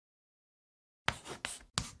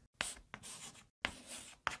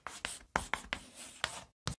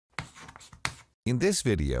In this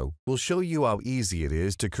video, we'll show you how easy it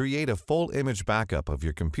is to create a full image backup of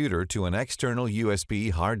your computer to an external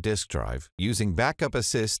USB hard disk drive using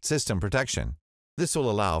BackupAssist system protection. This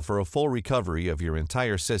will allow for a full recovery of your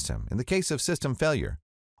entire system in the case of system failure,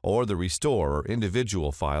 or the restore of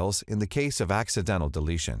individual files in the case of accidental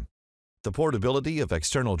deletion. The portability of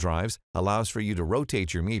external drives allows for you to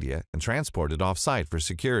rotate your media and transport it off-site for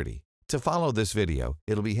security. To follow this video,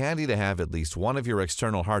 it'll be handy to have at least one of your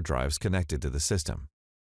external hard drives connected to the system.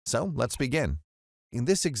 So let's begin. In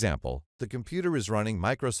this example, the computer is running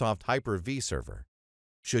Microsoft Hyper-V Server.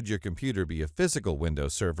 Should your computer be a physical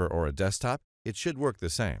Windows server or a desktop, it should work the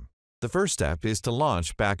same. The first step is to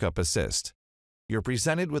launch BackupAssist. You're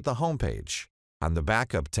presented with the home page. On the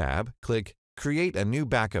Backup tab, click Create a new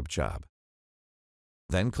backup job.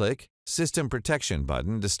 Then click System Protection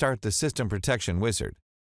button to start the System Protection wizard.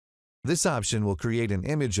 This option will create an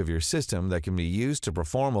image of your system that can be used to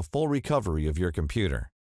perform a full recovery of your computer.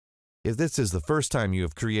 If this is the first time you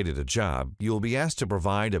have created a job, you will be asked to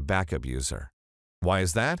provide a backup user. Why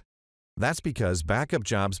is that? That's because backup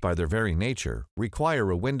jobs by their very nature require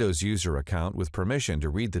a Windows user account with permission to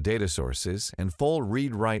read the data sources and full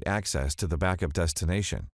read-write access to the backup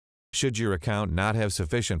destination. Should your account not have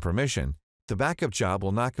sufficient permission, the backup job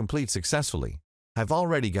will not complete successfully. I've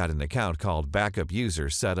already got an account called Backup User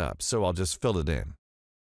set up, so I'll just fill it in.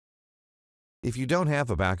 If you don't have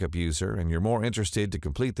a backup user and you're more interested to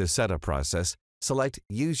complete this setup process, select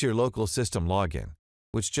Use your local system login,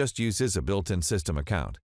 which just uses a built-in system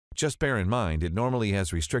account. Just bear in mind it normally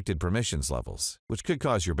has restricted permissions levels, which could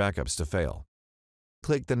cause your backups to fail.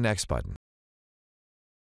 Click the Next button.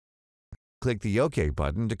 Click the OK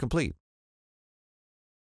button to complete.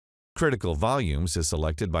 Critical volumes is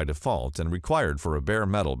selected by default and required for a bare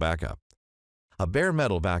metal backup. A bare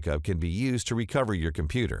metal backup can be used to recover your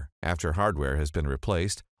computer after hardware has been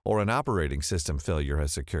replaced or an operating system failure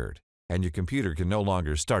has occurred, and your computer can no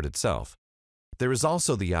longer start itself. There is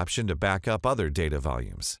also the option to back up other data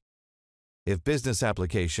volumes. If business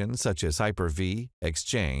applications such as Hyper-V,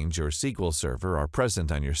 Exchange, or SQL Server are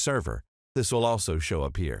present on your server, this will also show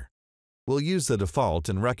up here. We'll use the default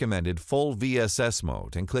and recommended full VSS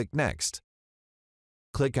mode and click Next.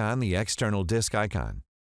 Click on the external disk icon.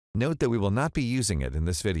 Note that we will not be using it in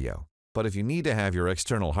this video, but if you need to have your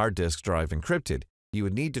external hard disk drive encrypted, you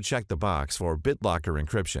would need to check the box for BitLocker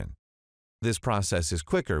encryption. This process is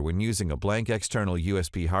quicker when using a blank external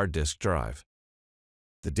USB hard disk drive.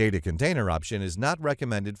 The data container option is not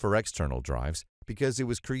recommended for external drives because it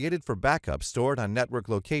was created for backup stored on network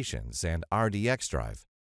locations and RDX drive.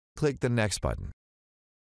 Click the Next button.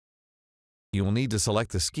 You will need to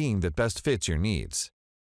select the scheme that best fits your needs.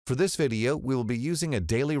 For this video, we will be using a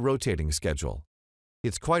daily rotating schedule.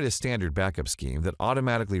 It's quite a standard backup scheme that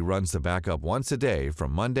automatically runs the backup once a day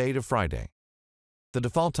from Monday to Friday. The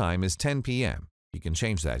default time is 10 p.m. You can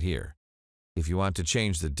change that here. If you want to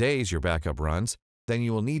change the days your backup runs, then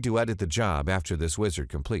you will need to edit the job after this wizard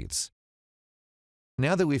completes.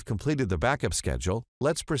 Now that we've completed the backup schedule,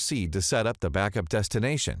 let's proceed to set up the backup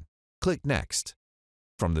destination. Click Next.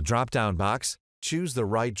 From the drop-down box, choose the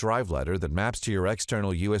right drive letter that maps to your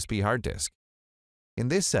external USB hard disk. In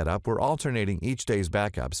this setup, we're alternating each day's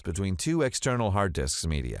backups between two external hard disks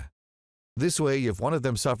media. This way, if one of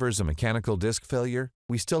them suffers a mechanical disk failure,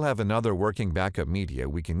 we still have another working backup media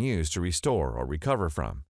we can use to restore or recover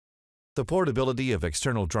from. The portability of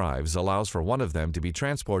external drives allows for one of them to be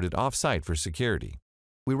transported off-site for security.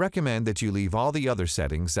 We recommend that you leave all the other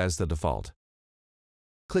settings as the default.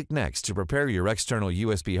 Click Next to prepare your external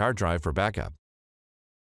USB hard drive for backup.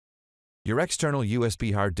 Your external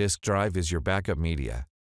USB hard disk drive is your backup media.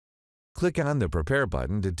 Click on the Prepare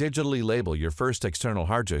button to digitally label your first external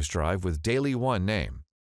hard disk drive with Daily 1 name.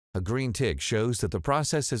 A green tick shows that the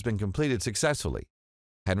process has been completed successfully,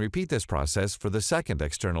 and repeat this process for the second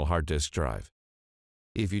external hard disk drive.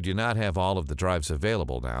 If you do not have all of the drives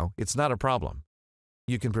available now, it's not a problem.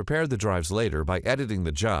 You can prepare the drives later by editing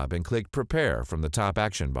the job and click Prepare from the top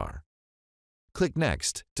action bar. Click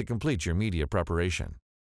Next to complete your media preparation.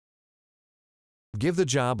 Give the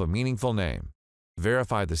job a meaningful name.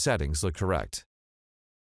 Verify the settings look correct.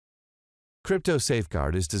 Crypto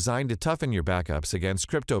Safeguard is designed to toughen your backups against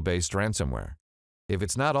crypto-based ransomware. If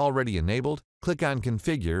it's not already enabled, click on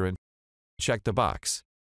Configure and check the box.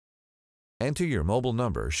 Enter your mobile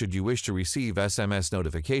number should you wish to receive SMS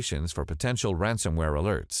notifications for potential ransomware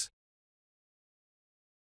alerts.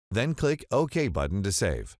 Then click OK button to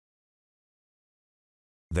save.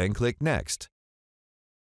 Then click Next.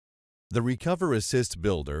 The BackupAssist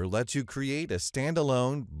Builder lets you create a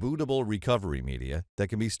standalone, bootable recovery media that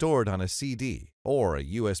can be stored on a CD or a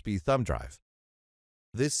USB thumb drive.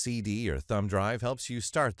 This CD or thumb drive helps you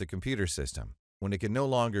start the computer system when it can no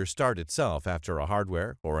longer start itself after a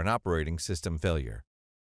hardware or an operating system failure.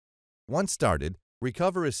 Once started,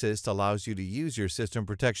 BackupAssist allows you to use your system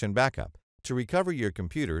protection backup to recover your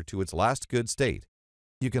computer to its last good state.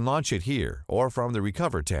 You can launch it here or from the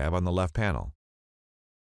Recover tab on the left panel.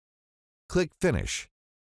 Click Finish.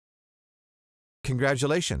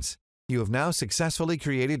 Congratulations! You have now successfully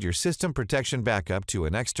created your system protection backup to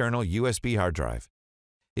an external USB hard drive.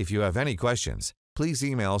 If you have any questions, please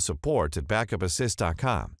email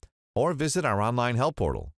support@backupassist.com or visit our online help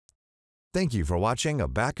portal. Thank you for watching a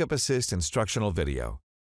BackupAssist instructional video.